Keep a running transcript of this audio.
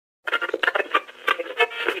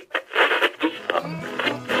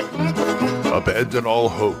Abandon all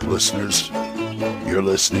hope, listeners. You're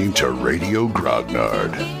listening to Radio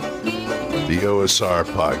Grognard, the OSR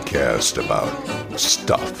podcast about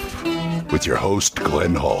stuff, with your host,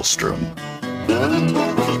 Glenn Hallstrom.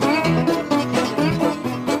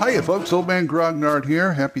 Hiya, folks. Old Man Grognard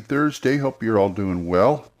here. Happy Thursday. Hope you're all doing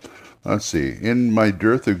well. Let's see. In my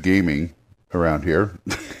dearth of gaming around here,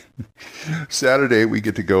 Saturday we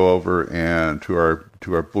get to go over and to our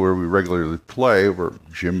where we regularly play, over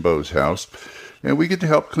Jimbo's house, and we get to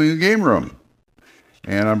help clean the game room.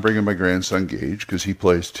 And I'm bringing my grandson Gage because he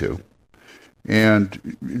plays too.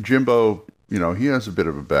 And Jimbo, he has a bit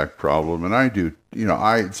of a back problem, and I do.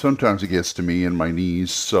 Sometimes it gets to me in my knees,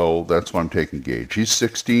 so that's why I'm taking Gage. He's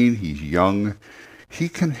 16. He's young. He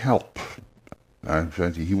can help.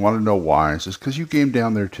 He wanted to know why. I says, because you game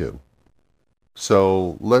down there too.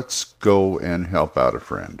 So let's go and help out a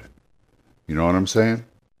friend. You know what I'm saying?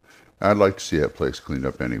 I'd like to see that place cleaned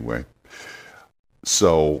up anyway.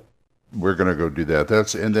 So we're going to go do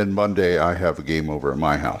that. And then Monday I have a game over at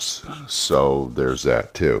my house. So there's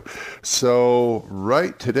that too. So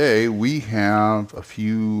right today I have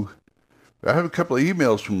a couple of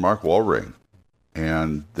emails from Mark Walring,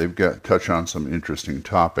 and they've got touch on some interesting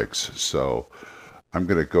topics. So I'm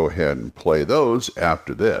going to go ahead and play those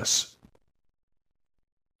after this.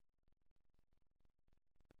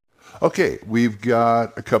 Okay, we've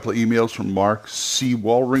got a couple of emails from Mark C.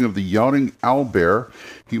 Walring of the Yawning Owlbear.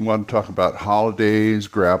 He wanted to talk about holidays,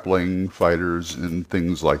 grappling, fighters, and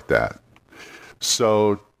things like that.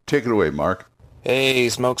 So take it away, Mark. Hey,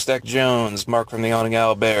 Smokestack Jones, Mark from the Yawning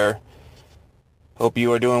Owlbear. Hope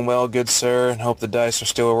you are doing well, good sir, and hope the dice are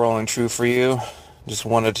still rolling true for you. Just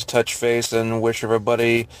wanted to touch base and wish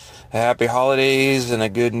everybody a happy holidays and a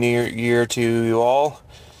good new year to you all.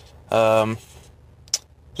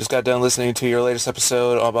 Just got done listening to your latest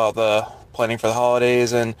episode about the planning for the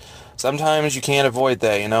holidays, and sometimes you can't avoid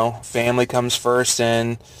that, Family comes first,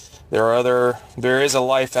 and there is a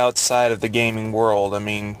life outside of the gaming world. I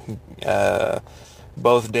mean,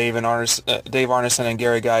 both Dave Arneson and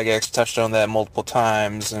Gary Gygax touched on that multiple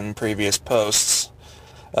times in previous posts.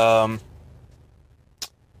 Also,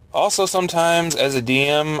 sometimes as a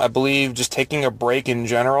DM, I believe just taking a break in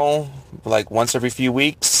general, like once every few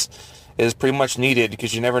weeks, is pretty much needed,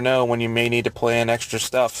 because you never know when you may need to plan extra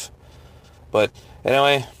stuff. But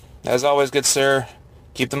anyway, as always, good sir,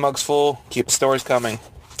 keep the mugs full, keep the stories coming.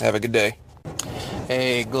 Have a good day.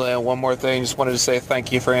 Hey Glenn, one more thing. Just wanted to say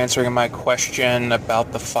thank you for answering my question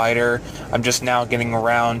about the fighter. I'm just now getting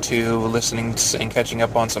around to listening and catching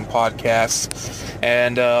up on some podcasts.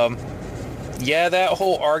 And that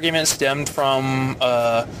whole argument stemmed from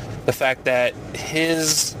the fact that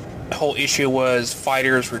his whole issue was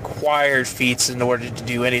fighters required feats in order to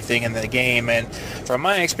do anything in the game. And from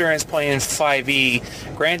my experience playing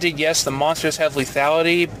 5e, granted, yes, the monsters have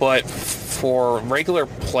lethality, but for regular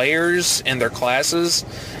players in their classes,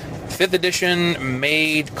 5th edition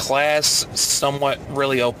made class somewhat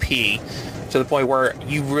really OP, to the point where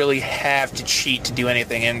you really have to cheat to do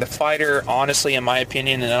anything. And the fighter, honestly, in my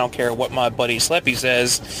opinion, and I don't care what my buddy Sleppy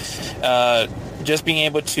says, just being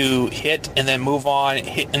able to hit and then move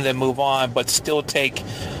on, but still take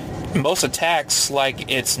most attacks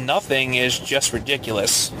like it's nothing is just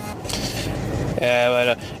ridiculous.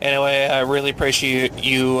 Anyway, I really appreciate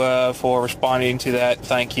you for responding to that.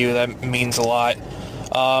 Thank you. That means a lot.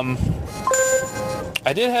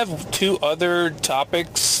 I did have 2 other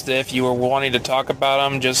topics that if you were wanting to talk about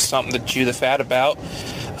them, just something to chew the fat about.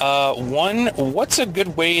 One, what's a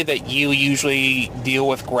good way that you usually deal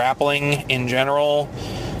with grappling in general?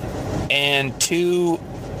 And 2,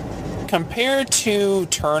 compared to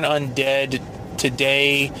Turn Undead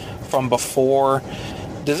today from before,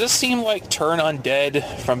 does it seem like Turn Undead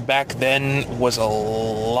from back then was a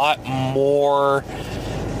lot more,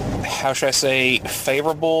 how should I say,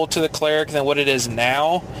 favorable to the cleric than what it is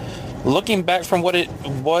now? Looking back from what it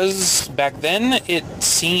was back then, it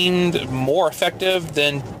seemed more effective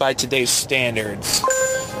than by today's standards.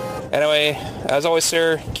 Anyway, as always,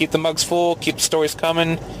 sir, keep the mugs full, keep the stories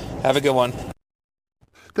coming. Have a good one.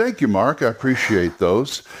 Thank you, Mark. I appreciate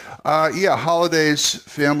those. Holidays,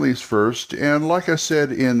 families first. And like I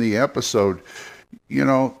said in the episode,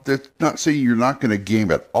 that's not saying you're not going to game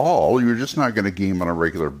at all. You're just not going to game on a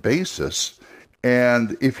regular basis.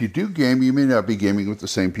 And if you do game, you may not be gaming with the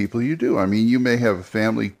same people you do. I mean, you may have a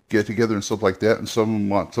family get together and stuff like that, and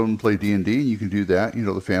someone play D&D, and you can do that.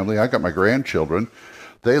 The family. I got my grandchildren;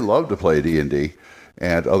 they love to play D&D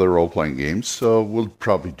and other role-playing games, so we'll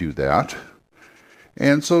probably do that.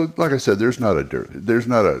 And so, like I said, there's not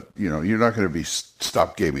a, you're not going to be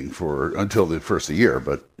stop gaming for until the first of the year,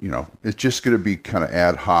 but, it's just going to be kind of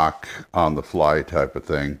ad hoc on the fly type of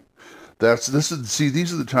thing. These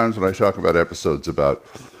are the times when I talk about episodes about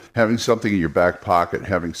having something in your back pocket,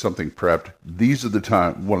 having something prepped. These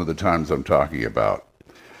are one of the times I'm talking about,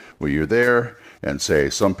 where you're there and say,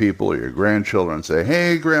 some people or your grandchildren say,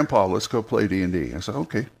 hey, Grandpa, let's go play D&D. I said,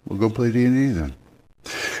 okay, we'll go play D&D then.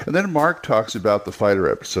 And then Mark talks about the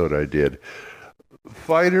fighter episode I did.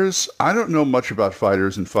 Fighters, I don't know much about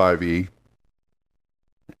fighters in 5e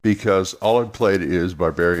because all I've played is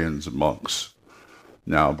barbarians and monks.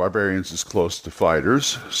 Now, barbarians is close to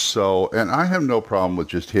fighters, and I have no problem with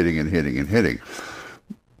just hitting and hitting and hitting.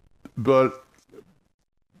 But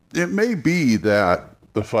it may be that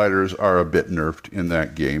the fighters are a bit nerfed in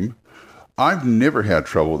that game. I've never had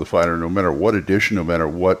trouble with the fighter, no matter what edition, no matter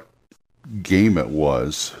what game it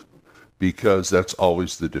was, because that's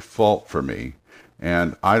always the default for me,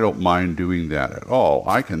 and I don't mind doing that at all.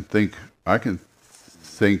 I can think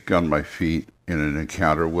on my feet in an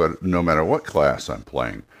encounter, no matter what class I'm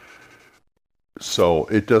playing. So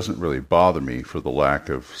it doesn't really bother me for the lack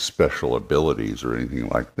of special abilities or anything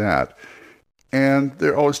like that. And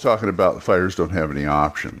they're always talking about the fighters don't have any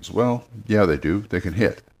options. Well, yeah, they do. They can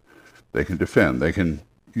hit, they can defend, they can,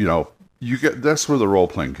 that's where the role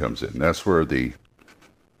playing comes in. That's where the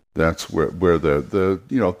thinking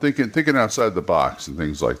outside the box and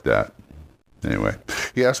things like that. Anyway,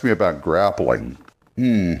 he asked me about grappling.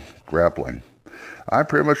 Grappling. I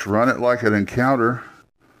pretty much run it like an encounter,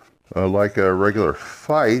 like a regular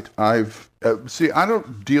fight. I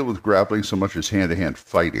don't deal with grappling so much as hand-to-hand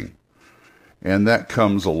fighting, and that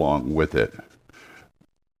comes along with it.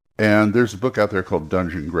 And there's a book out there called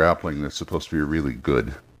Dungeon Grappling that's supposed to be really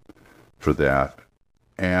good for that.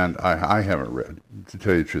 And I haven't read. To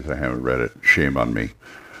tell you the truth, I haven't read it. Shame on me.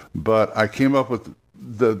 But I came up with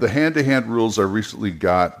the hand-to-hand rules I recently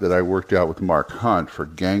got that I worked out with Mark Hunt for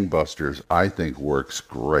Gangbusters. I think works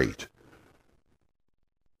great.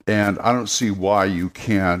 And I don't see why you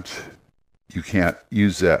can't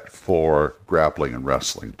use that for grappling and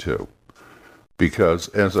wrestling too. Because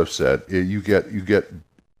as I've said, you get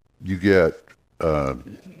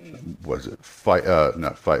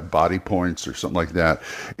body points or something like that.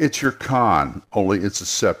 It's your con, only it's a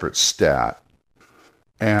separate stat.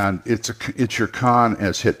 And it's your con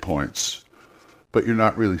as hit points, but you're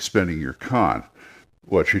not really spending your con.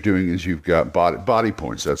 What you're doing is you've got body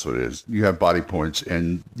points, that's what it is. You have body points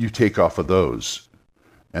and you take off of those.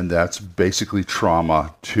 And that's basically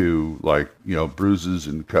trauma to bruises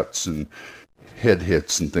and cuts and head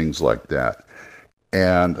hits and things like that.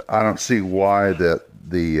 And I don't see why that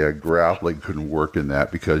the grappling couldn't work in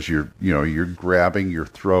that, because you're grabbing, you're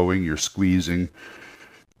throwing, you're squeezing.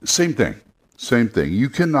 Same thing. You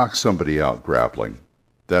can knock somebody out grappling.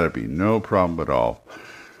 That'd be no problem at all.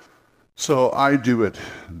 So I do it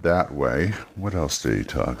that way. What else did he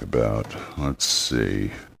talk about? Let's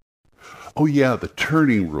see. Oh yeah, the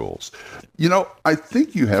turning rules. I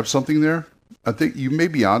think you have something there. I think you may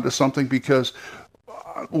be onto something, because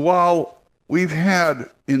while we've had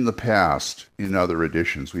in the past, in other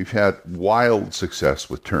editions, we've had wild success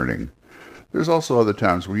with turning, there's also other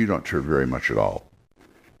times where you don't turn very much at all.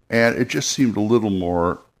 And it just seemed a little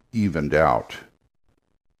more evened out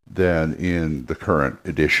than in the current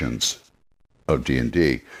editions of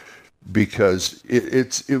D&D, because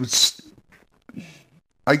it was.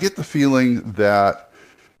 I get the feeling that,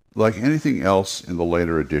 like anything else in the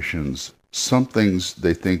later editions, some things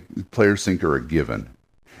players think are a given,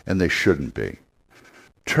 and they shouldn't be.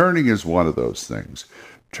 Turning is one of those things.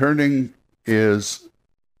 Turning is,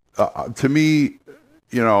 to me,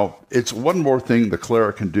 it's one more thing the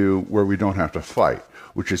cleric can do where we don't have to fight,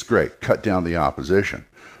 which is great. Cut down the opposition.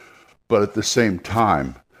 But at the same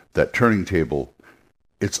time, that turning table,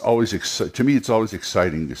 to me, it's always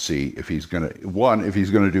exciting to see if he's going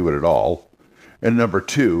to do it at all. And number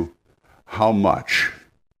two, how much.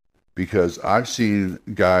 Because I've seen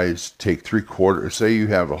guys take 3/4, say you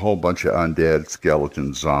have a whole bunch of undead,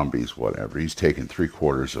 skeletons, zombies, whatever. He's taken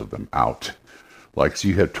 3/4 of them out. So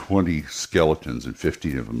you have 20 skeletons and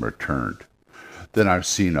 15 of them are turned. Then I've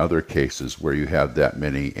seen other cases where you have that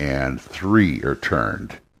many and 3 are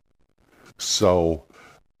turned. So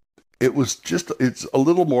it's a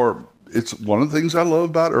little more, it's one of the things I love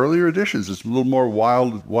about earlier editions. It's a little more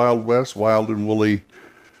wild west, wild and woolly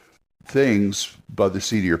things by the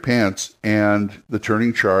seat of your pants. And the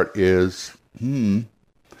turning chart is, is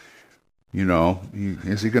he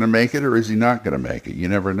going to make it or is he not going to make it? You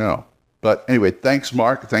never know. But anyway, thanks,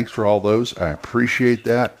 Mark. Thanks for all those. I appreciate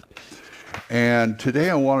that. And today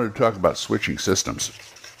I wanted to talk about switching systems.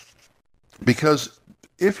 Because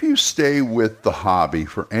if you stay with the hobby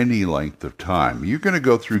for any length of time, you're going to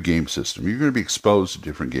go through game system. You're going to be exposed to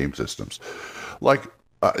different game systems. Like,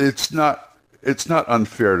 it's not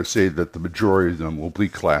unfair to say that the majority of them will be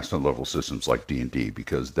class and level systems like D&D,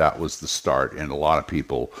 because that was the start, and a lot of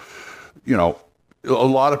people,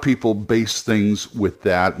 base things with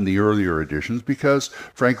that in the earlier editions because,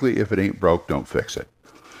 frankly, if it ain't broke, don't fix it.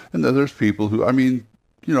 And then there's people who,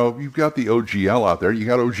 you've got the OGL out there. You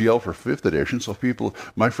got OGL for 5th edition, so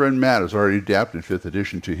my friend Matt has already adapted 5th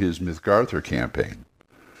edition to his Mythgartha campaign.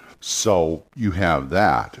 So you have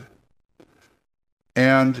that.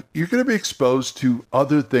 And you're going to be exposed to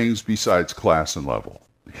other things besides class and level.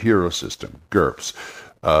 Hero system, GURPS,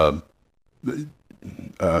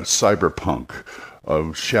 Cyberpunk,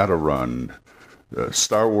 Shadowrun,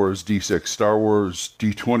 Star Wars D6, Star Wars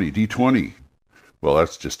D20. Well,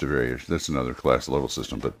 that's just a variation. That's another class level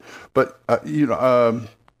system. But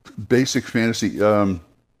basic fantasy.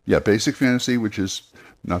 Basic fantasy, which is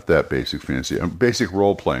not that basic fantasy. Basic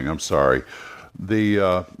role playing. I'm sorry. The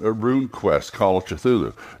RuneQuest, Call of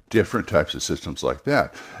Cthulhu, different types of systems like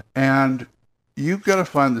that. And you've got to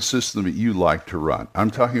find the system that you like to run.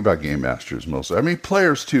 I'm talking about game masters mostly. I mean,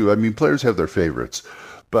 players too. I mean, players have their favorites,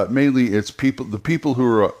 but mainly it's the people who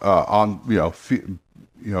are on,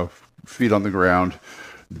 feet on the ground,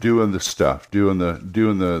 doing the stuff, doing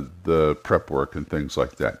the prep work and things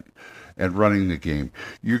like that, and running the game.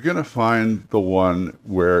 You're going to find the one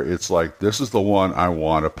where it's like, this is the one I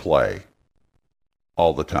want to play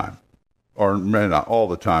all the time. Or not all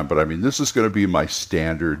the time, but I mean, this is going to be my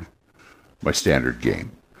standard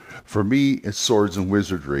game. For me, it's Swords and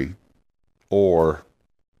Wizardry, or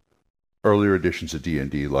earlier editions of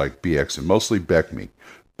D&D like BX, and mostly BECMI.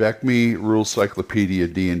 BECMI, Rules Cyclopedia,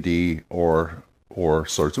 D&D, or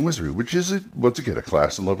Swords and Wizardry, which is, once again, a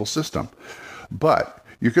class and level system. But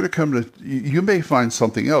you're going to you may find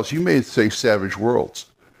something else. You may say Savage Worlds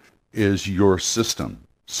is your system.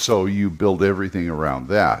 So you build everything around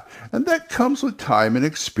that. And that comes with time and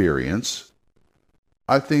experience.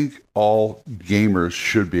 I think all gamers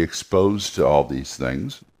should be exposed to all these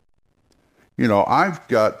things. I've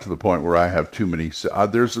got to the point where I have too many.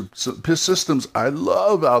 There's systems I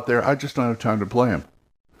love out there. I just don't have time to play them.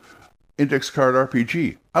 Index Card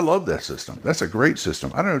RPG. I love that system. That's a great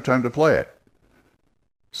system. I don't have time to play it.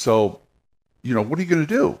 So, what are you going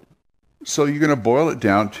to do? So you're going to boil it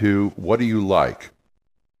down to, what do you like?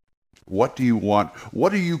 What do you want?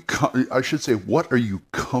 What are you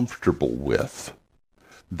comfortable with?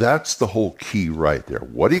 That's the whole key right there.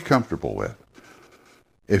 What are you comfortable with?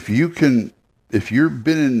 If you've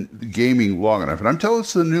been in gaming long enough, and I'm telling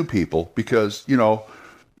this to the new people because,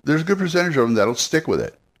 there's a good percentage of them that'll stick with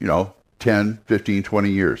it, 10, 15, 20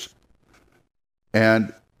 years.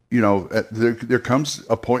 And, there comes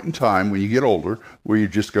a point in time when you get older where you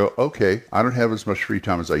just go, okay, I don't have as much free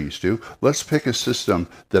time as I used to. Let's pick a system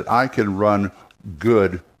that I can run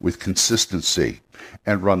good with consistency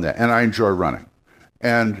and run that. And I enjoy running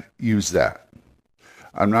and use that.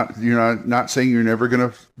 I'm not saying you're never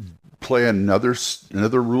going to play another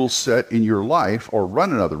rule set in your life or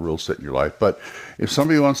run another rule set in your life. But if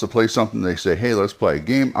somebody wants to play something, they say, hey, let's play a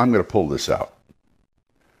game, I'm going to pull this out.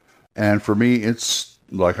 And for me, it's,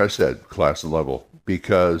 like I said, class and level,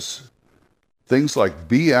 because things like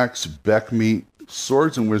BX, BECMI,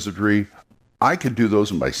 Swords and Wizardry, I could do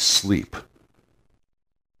those in my sleep.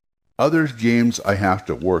 Other games I have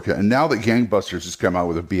to work at, and now that Gangbusters has come out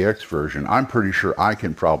with a BX version, I'm pretty sure I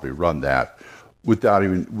can probably run that without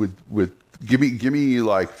even give me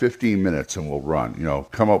like 15 minutes and we'll run.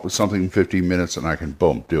 Come up with something in 15 minutes and I can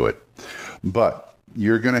boom do it. But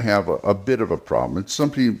you're going to have a bit of a problem. And some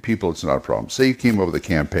people, it's not a problem. Say you came up with a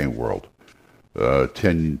campaign world.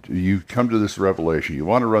 You come to this revelation. You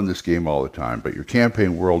want to run this game all the time, but your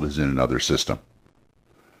campaign world is in another system.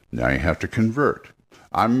 Now you have to convert.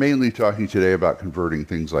 I'm mainly talking today about converting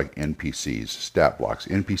things like NPCs, stat blocks,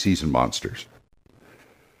 NPCs and monsters.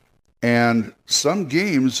 And some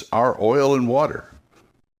games are oil and water.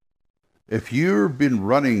 If you've been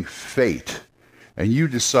running Fate, and you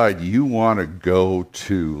decide you want to go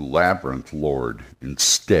to Labyrinth Lord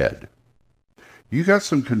instead, you got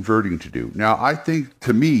some converting to do. Now, I think,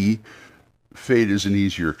 to me, Fate is an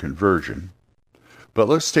easier conversion. But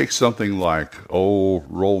let's take something like,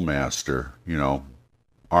 Rollmaster,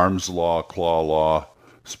 Arms Law, Claw Law,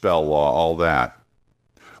 Spell Law, all that,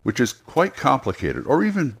 which is quite complicated. Or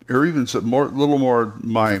even some little more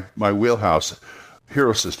my wheelhouse,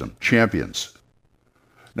 Hero System, Champions.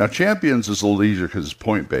 Now, Champions is a little easier because it's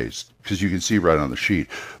point-based, because you can see right on the sheet.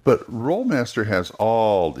 But Rollmaster has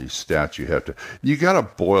all these stats you got to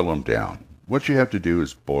boil them down. What you have to do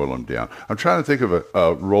is boil them down. I'm trying to think of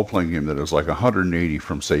a role-playing game that is like 180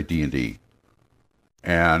 from, say, D&D.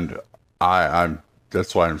 And I'm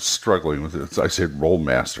that's why I'm struggling with it. I said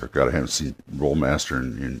Rollmaster. God, I haven't seen Rollmaster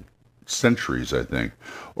in centuries, I think.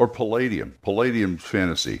 Or Palladium. Palladium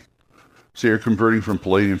Fantasy. So you're converting from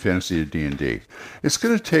Palladium Fantasy to D&D. It's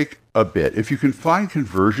going to take a bit. If you can find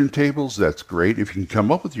conversion tables, that's great. If you can come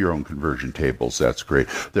up with your own conversion tables, that's great.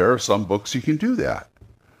 There are some books you can do that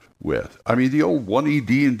with. I mean, the old 1E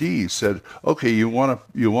D&D said, okay, you want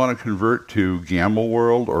to convert to Gamma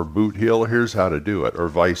World or Boot Hill, here's how to do it, or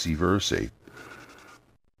vice versa.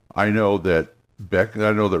 I know that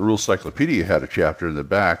Rule Cyclopedia had a chapter in the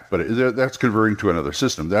back, but that's converting to another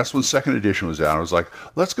system. That's when second edition was out. I was like,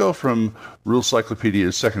 let's go from Rule Cyclopedia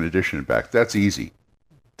to second edition and back. That's easy.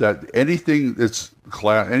 That anything that's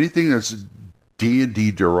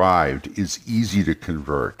D&D derived is easy to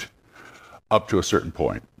convert up to a certain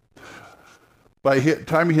point. By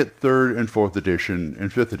time you hit third and fourth edition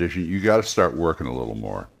and fifth edition, you got to start working a little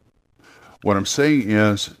more. What I'm saying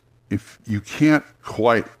is, if you can't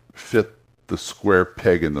quite fit the square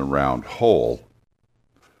peg in the round hole,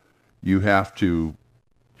 you have to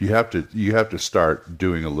start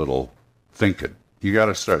doing a little thinking. You got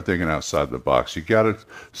to start thinking outside the box. You got to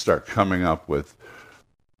start coming up with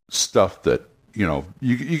stuff that, you know,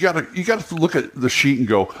 you got to look at the sheet and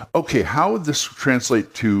go, okay, how would this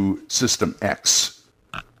translate to System X?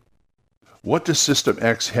 What does System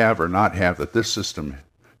X have or not have that this system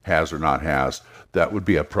has or not has? That would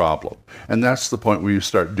be a problem. And that's the point where you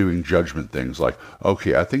start doing judgment things like,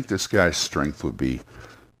 okay, I think this guy's strength would be,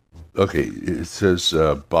 okay, it says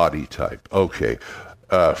body type. Okay,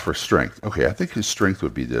 for strength. Okay, I think his strength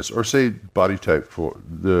would be this. Or say body type for,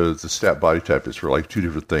 the stat body type is for like two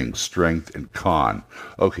different things, strength and con.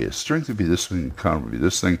 Okay, his strength would be this thing, and con would be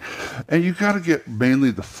this thing. And you got to get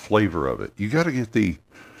mainly the flavor of it. It's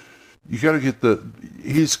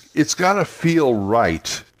got to feel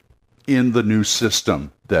right in the new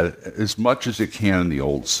system that as much as it can in the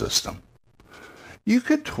old system. You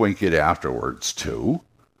could tweak it afterwards too.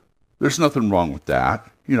 There's nothing wrong with that.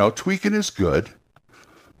 You know, tweaking is good,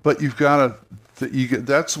 but you've got to.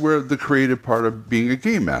 That's where the creative part of being a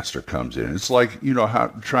game master comes in. It's like, you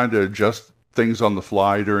know, trying to adjust things on the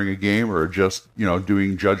fly during a game, or just, you know,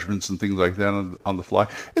 doing judgments and things like that on the fly.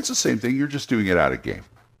 It's the same thing. You're just doing it out of game.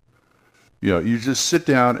 You know, you just sit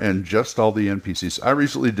down and adjust all the NPCs. I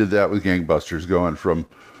recently did that with Gangbusters, going from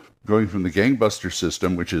the Gangbuster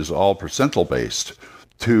system, which is all percentile based,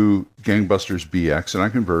 to Gangbusters BX, and I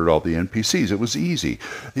converted all the NPCs. It was easy.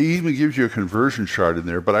 He even gives you a conversion chart in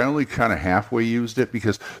there, but I only kind of halfway used it,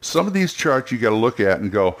 because some of these charts you got to look at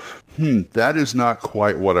and go, that is not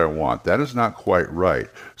quite what I want. That is not quite right.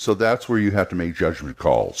 So that's where you have to make judgment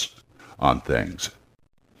calls on things.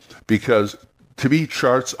 Because to me,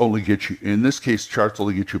 charts only get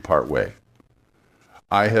you part way.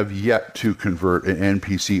 I have yet to convert an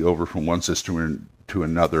NPC over from one system to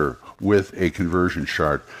another with a conversion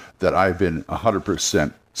chart that I've been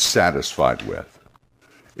 100% satisfied with.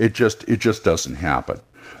 It just doesn't happen.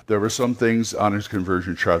 There were some things on his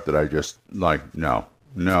conversion chart that I just like, no,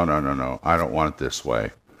 I don't want it this way.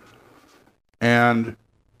 And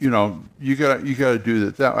you know, you got to do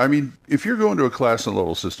that. I mean, if you're going to a class and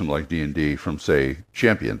level system like D&D from, say,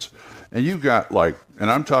 Champions, and you've got like, and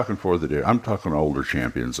I'm talking older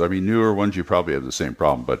Champions. I mean, newer ones, you probably have the same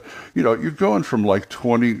problem. But, you know, you're going from like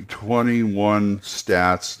 21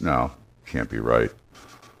 stats. No, can't be right.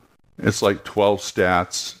 It's like 12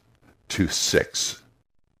 stats to 6.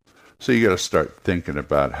 So you got to start thinking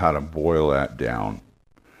about how to boil that down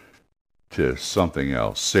to something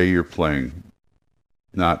else. Say you're playing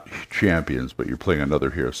not Champions, but you're playing another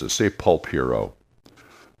hero. So say Pulp Hero,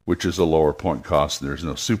 which is a lower point cost, and there's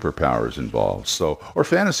no superpowers involved. So, or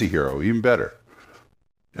Fantasy Hero, even better.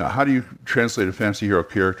 Now, how do you translate a Fantasy Hero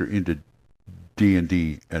character into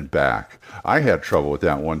D&D and back? I had trouble with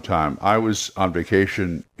that one time. I was on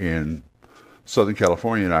vacation in Southern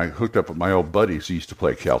California, and I hooked up with my old buddies who used to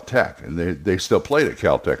play Caltech, and they still played at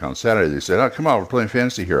Caltech on Saturday. They said, oh, come on, we're playing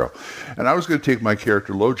Fantasy Hero. And I was going to take my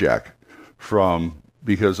character LoJack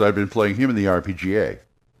because I've been playing him in the RPGA.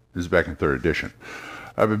 This is back in 3rd edition.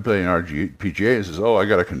 I've been playing RPGA. He says, oh, I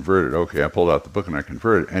got to convert it. Okay, I pulled out the book and I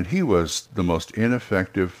converted it. And he was the most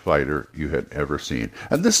ineffective fighter you had ever seen.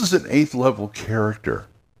 And this is an 8th level character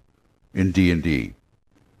in D&D.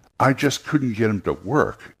 I just couldn't get him to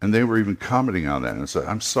work. And they were even commenting on that. And I said,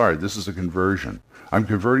 I'm sorry, this is a conversion. I'm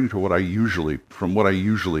converting to from what I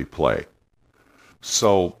usually play.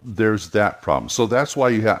 So there's that problem. So that's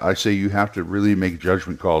why I say you have to really make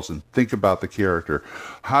judgment calls and think about the character.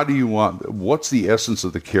 How do you what's the essence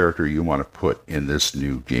of the character you want to put in this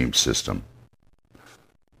new game system?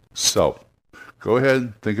 So go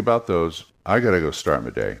ahead, think about those. I got to go start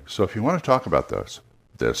my day. So if you want to talk about this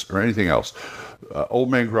or anything else,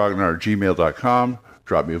 oldmangrognard@gmail.com.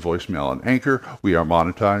 Drop me a voicemail on Anchor. We are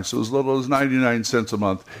monetized, so as little as 99 cents a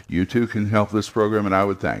month. You too can help this program, and I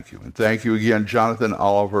would thank you. And thank you again, Jonathan,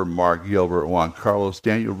 Oliver, Mark, Gilbert, Juan Carlos,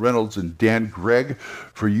 Daniel Reynolds, and Dan Gregg,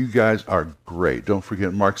 for you guys are great. Don't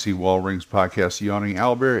forget Mark C. Wallring's podcast, Yawning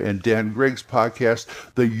Owlbear, and Dan Gregg's podcast,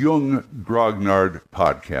 the Jung Grognard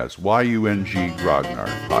Podcast, Y-U-N-G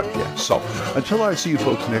Grognard Podcast. So until I see you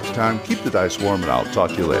folks next time, keep the dice warm, and I'll talk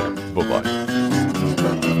to you later. Bye-bye.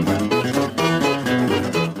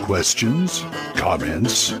 Questions?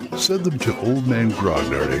 Comments? Send them to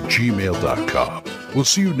oldmangrognard@gmail.com. We'll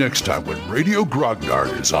see you next time when Radio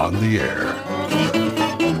Grognard is on the air.